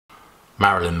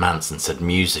Marilyn Manson said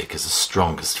music is the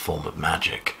strongest form of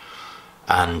magic,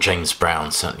 and James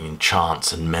Brown certainly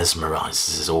enchants and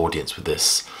mesmerises his audience with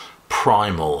this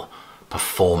primal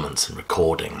performance and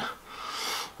recording,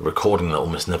 a recording that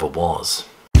almost never was.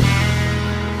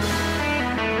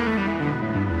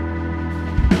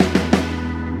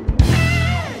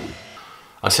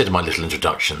 I said in my little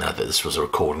introduction there that this was a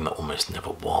recording that almost never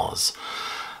was.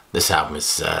 This album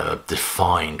is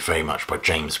defined very much by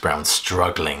James Brown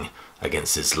struggling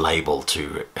against his label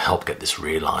to help get this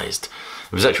realised.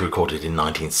 It was actually recorded in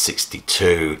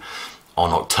 1962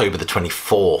 on October the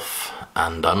 24th,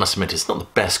 and I must admit it's not the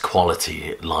best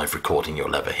quality live recording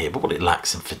you'll ever hear, but what it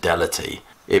lacks in fidelity,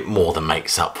 it more than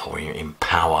makes up for in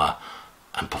power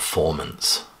and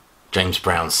performance. James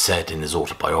Brown said in his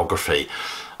autobiography,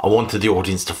 "I wanted the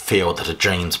audience to feel that a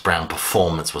James Brown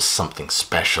performance was something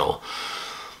special."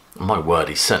 My word,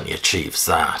 he certainly achieves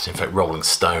that. In fact, Rolling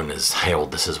Stone has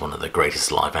hailed this as one of the greatest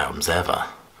live albums ever.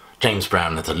 James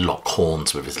Brown had to lock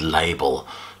horns with his label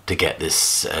to get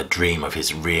this dream of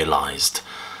his realised.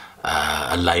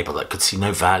 A label that could see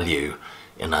no value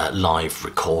in a live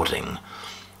recording.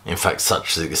 In fact,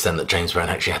 such to the extent that James Brown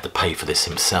actually had to pay for this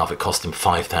himself. It cost him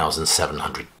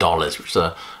 $5,700, which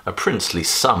was a princely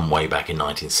sum way back in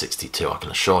 1962, I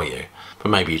can assure you. But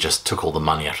maybe he just took all the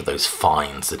money out of those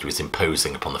fines that he was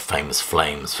imposing upon the famous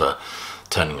Flames for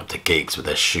turning up to gigs with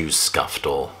their shoes scuffed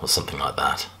or something like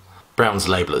that. Brown's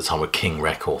label at the time was King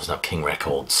Records. Now, King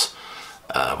Records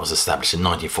was established in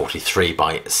 1943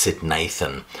 by Sid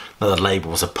Nathan. Now, the label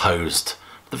was opposed.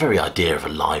 The very idea of a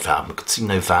live album could see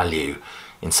no value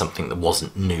in something that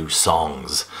wasn't new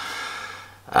songs,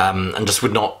 and just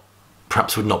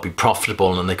perhaps would not be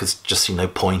profitable, and they could just see no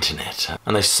point in it.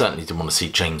 And they certainly didn't want to see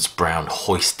James Brown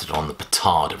hoisted on the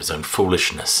petard of his own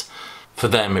foolishness. For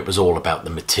them, it was all about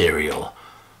the material.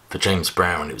 For James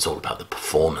Brown, it was all about the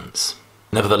performance.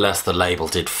 Nevertheless, the label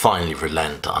did finally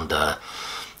relent under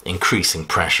increasing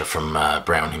pressure from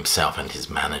Brown himself and his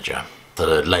manager.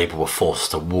 The label were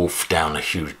forced to wolf down a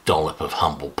huge dollop of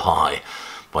humble pie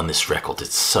when this record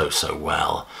did so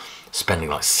well, spending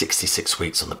like 66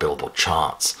 weeks on the Billboard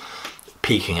charts,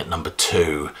 peaking at number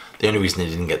 2. The only reason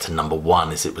it didn't get to number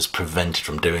 1 is it was prevented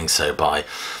from doing so by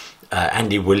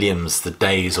Andy Williams' The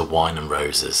Days of Wine and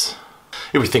Roses.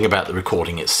 If we think about the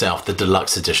recording itself, the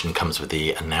deluxe edition comes with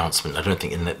the announcement. I don't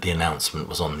think the announcement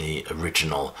was on the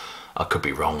original. I could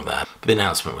be wrong there. But the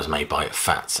announcement was made by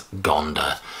Fats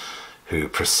Gonda, who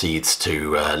proceeds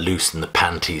to loosen the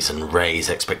panties and raise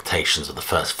expectations of the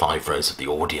first 5 rows of the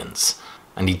audience.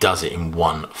 And he does it in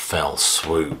one fell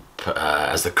swoop,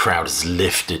 as the crowd is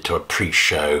lifted to a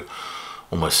pre-show,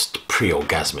 almost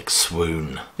pre-orgasmic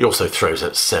swoon. He also throws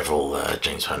out several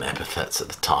James Brown epithets at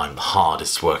the time: the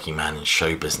hardest working man in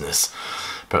show business,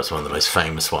 perhaps one of the most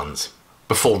famous ones,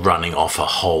 before running off a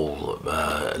whole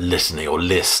litany or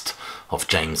list of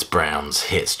James Brown's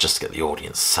hits just to get the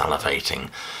audience salivating.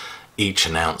 Each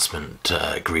announcement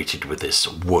greeted with this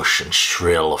whoosh and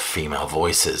shrill of female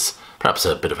voices, perhaps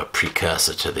a bit of a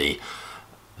precursor to the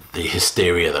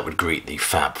hysteria that would greet the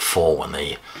Fab Four when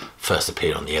they first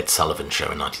appeared on the Ed Sullivan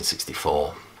Show in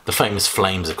 1964. The famous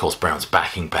Flames, of course, Brown's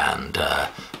backing band,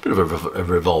 a bit of a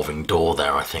revolving door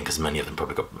there, I think, as many of them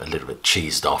probably got a little bit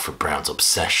cheesed off with Brown's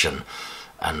obsession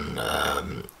and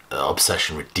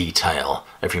obsession with detail,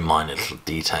 every minor little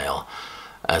detail,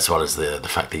 as well as the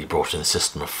fact that he brought in a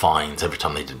system of fines. Every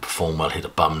time they didn't perform well, hit a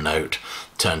bum note,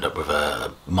 turned up with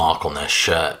a mark on their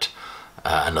shirt,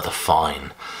 another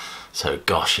fine. So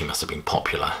gosh, he must have been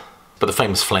popular. But the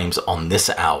famous Flames on this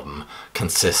album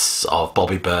consists of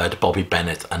Bobby Byrd, Bobby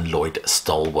Bennett and Lloyd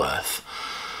Stallworth.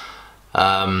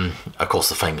 Of course,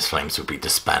 the famous Flames would be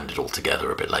disbanded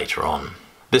altogether a bit later on.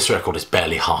 This record is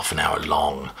barely half an hour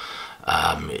long.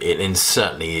 It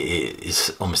certainly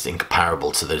is almost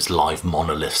incomparable to those live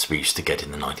monoliths we used to get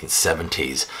in the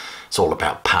 1970s. It's all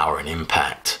about power and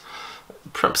impact.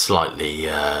 Perhaps slightly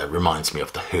reminds me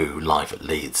of The Who, Live at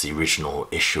Leeds, the original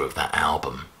issue of that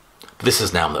album. But this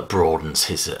is an album that broadens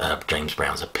his James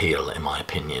Brown's appeal, in my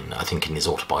opinion. I think in his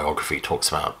autobiography he talks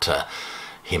about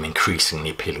him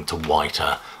increasingly appealing to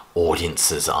whiter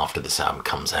audiences after this album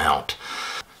comes out.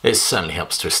 It certainly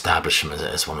helps to establish him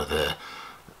as one of the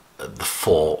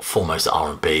foremost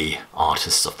R&B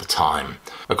artists of the time.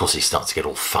 Of course, he starts to get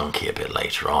all funky a bit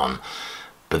later on,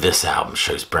 but this album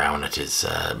shows Brown at his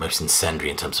most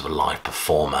incendiary in terms of a live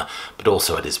performer, but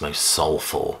also at his most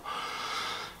soulful.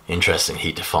 Interesting,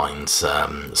 he defines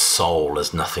soul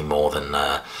as nothing more than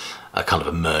a kind of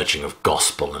a merging of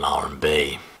gospel and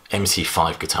R&B.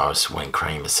 MC5 guitarist Wayne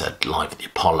Kramer said Live at the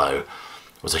Apollo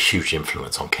was a huge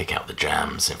influence on Kick Out the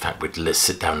Jams. In fact, we'd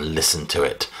sit down and listen to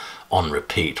it on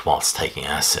repeat whilst taking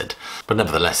acid. But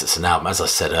nevertheless, it's an album, as I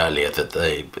said earlier, that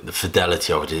the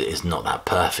fidelity of it is not that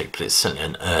perfect, but it's certainly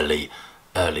an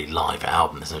early live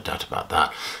album, there's no doubt about that.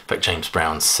 In fact, James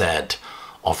Brown said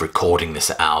of recording this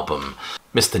album,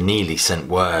 Mr. Neely sent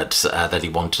word that he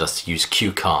wanted us to use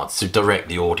cue cards to direct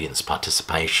the audience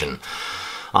participation.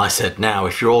 I said, now,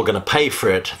 if you're all going to pay for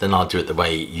it, then I'll do it the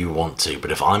way you want to.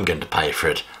 But if I'm going to pay for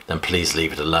it, then please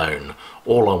leave it alone.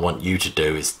 All I want you to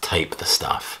do is tape the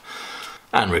stuff.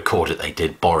 And record it they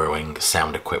did, borrowing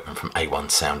sound equipment from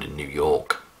A1 Sound in New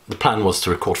York. The plan was to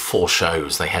record 4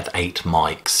 shows. They had 8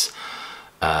 mics,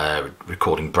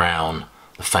 recording Brown,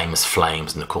 the famous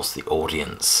Flames, and of course the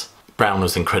audience. Brown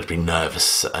was incredibly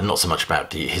nervous, and not so much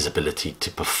about his ability to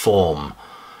perform,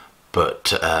 but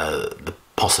the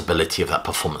possibility of that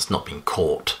performance not being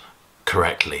caught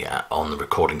correctly on the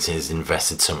recordings. He's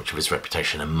invested so much of his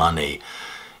reputation and money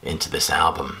into this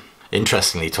album.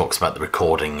 Interestingly, he talks about the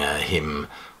recording, him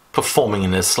performing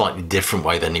in a slightly different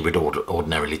way than he would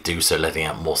ordinarily do so, letting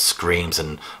out more screams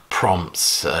and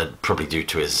prompts, probably due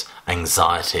to his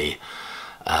anxiety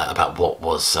about what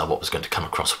was going to come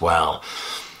across well.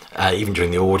 Even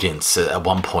during the audience, at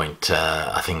one point,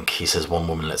 I think he says one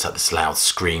woman lets out this loud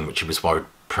scream, which he was worried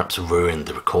perhaps ruined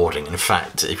the recording. And in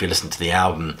fact, if you listen to the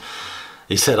album,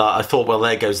 he said, I thought, well,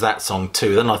 there goes that song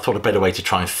too. Then I thought a better way to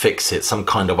try and fix it some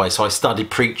kind of way. So I started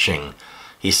preaching.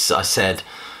 I said,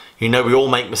 you know, we all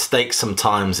make mistakes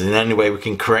sometimes, and the only way we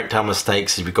can correct our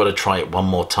mistakes is we've got to try it one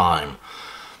more time.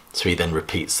 So he then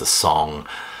repeats the song.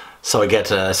 So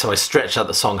I stretched out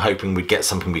the song, hoping we'd get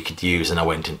something we could use, and I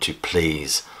went into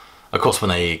Please. Of course, when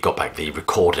they got back the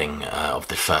recording of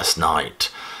the first night,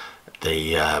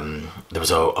 there was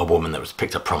a woman that was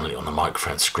picked up prominently on the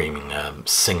microphone screaming,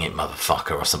 "Sing it,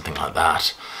 motherfucker," or something like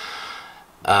that.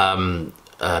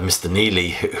 Mr.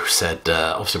 Neely, who said,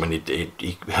 obviously when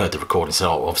he heard the recording, said,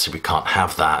 oh, obviously we can't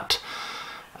have that,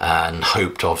 and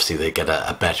hoped obviously they'd get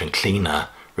a better and cleaner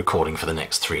recording for the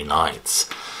next 3 nights.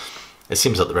 It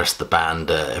seems that the rest of the band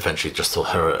eventually just thought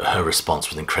her response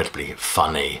was incredibly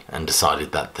funny, and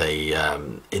decided that they,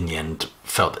 in the end,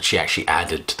 felt that she actually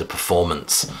added to the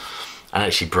performance, and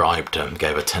actually bribed her and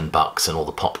gave her $10 and all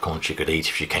the popcorn she could eat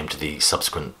if she came to the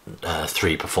subsequent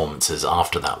 3 performances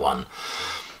after that one.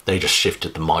 They just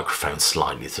shifted the microphone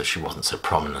slightly so she wasn't so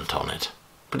prominent on it.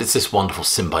 But it's this wonderful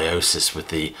symbiosis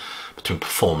between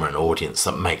performer and audience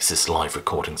that makes this live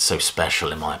recording so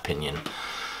special, in my opinion.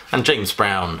 And James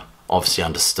Brown obviously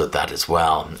understood that as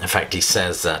well. In fact, he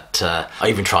says that I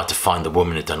even tried to find the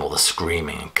woman who'd done all the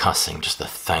screaming and cussing just to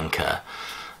thank her,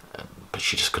 but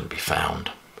she just couldn't be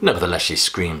found. Nevertheless, she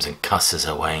screams and cusses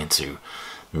her way into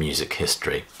music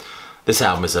history. This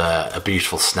album is a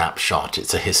beautiful snapshot.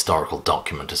 It's a historical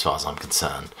document as far as I'm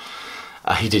concerned.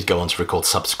 He did go on to record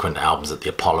subsequent albums at the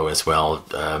Apollo as well,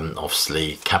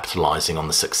 obviously capitalising on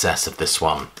the success of this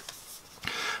one.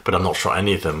 But I'm not sure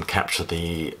any of them capture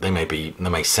they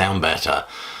may sound better,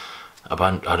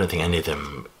 but I don't think any of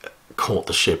them caught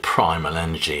the sheer primal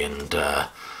energy and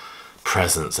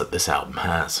presence that this album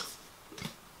has.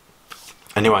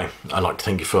 Anyway, I'd like to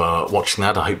thank you for watching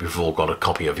that. I hope you've all got a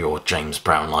copy of your James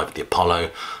Brown Live at the Apollo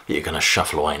that you're going to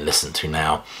shuffle away and listen to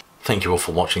now. Thank you all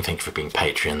for watching, thank you for being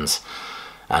patrons,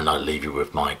 and I'll leave you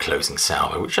with my closing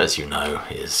salvo, which, as you know,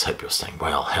 is hope you're staying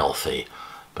well, healthy,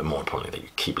 but more importantly that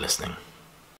you keep listening.